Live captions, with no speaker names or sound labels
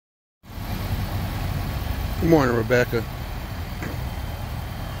Good morning, Rebecca.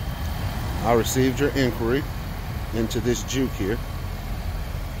 I received your inquiry into this Juke here.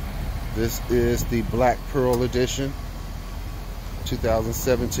 This is the Black Pearl Edition,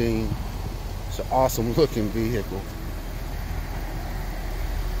 2017. It's an awesome looking vehicle.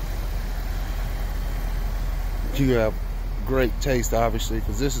 You have great taste, obviously,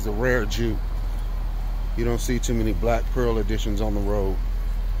 because this is a rare Juke. You don't see too many Black Pearl Editions on the road.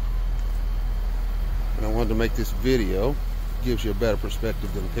 And I wanted to make this video. Gives you a better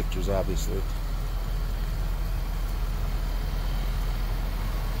perspective than pictures, obviously.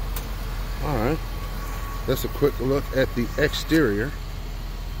 Alright, that's a quick look at the exterior.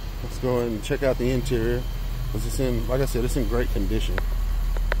 Let's go ahead and check out the interior, because it's in, like I said, it's in great condition.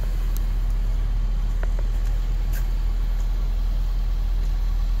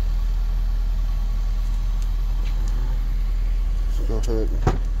 Let's go ahead and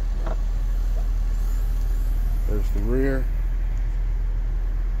there's the rear.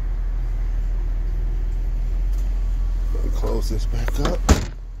 Let me close this back up.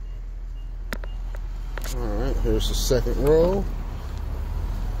 Alright, here's the second row.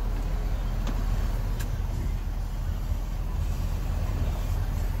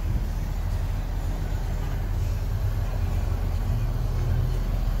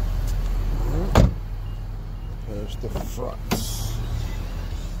 Alright, there's the fronts.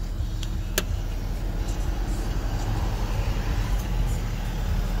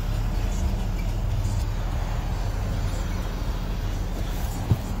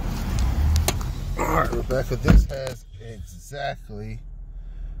 Alright, Rebecca, this has exactly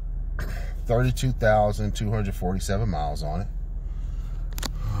 32,247 miles on it.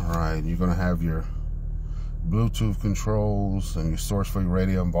 Alright, you're going to have your Bluetooth controls and your source for your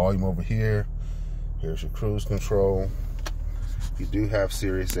radio and volume over here. Here's your cruise control. You do have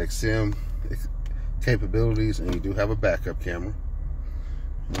Sirius XM capabilities, and you do have a backup camera.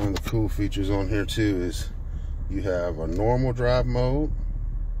 One of the cool features on here too is you have a normal drive mode,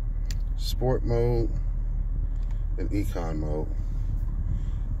 sport mode, and econ mode.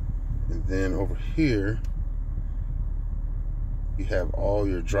 And then over here you have all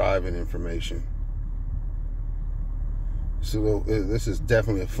your driving information. So this is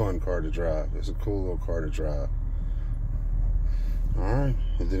definitely a fun car to drive. It's a cool little car to drive. Alright,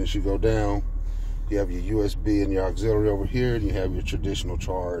 and then as you go down, you have your USB and your auxiliary over here, and you have your traditional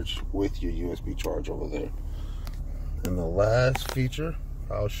charge with your USB charge over there. And the last feature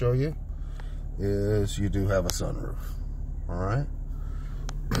I'll show you is you do have a sunroof. Alright?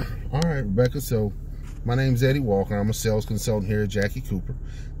 Alright, Rebecca, so my name's Eddie Walker. I'm a sales consultant here at Jackie Cooper.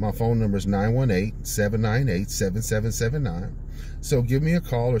 My phone number is 918-798-7779. So give me a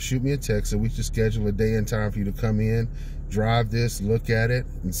call or shoot me a text so we can schedule a day and time for you to come in, drive this, look at it,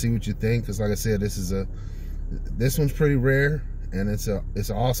 and see what you think. Because like I said, this one's pretty rare, and it's an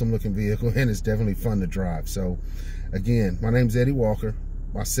awesome looking vehicle, and it's definitely fun to drive. So again, my name's Eddie Walker.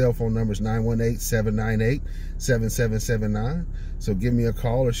 My cell phone number is 918-798-7779. So give me a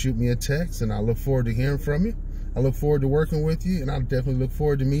call or shoot me a text, and I look forward to hearing from you. I look forward to working with you, and I definitely look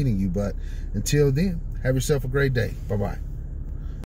forward to meeting you. But until then, have yourself a great day. Bye-bye.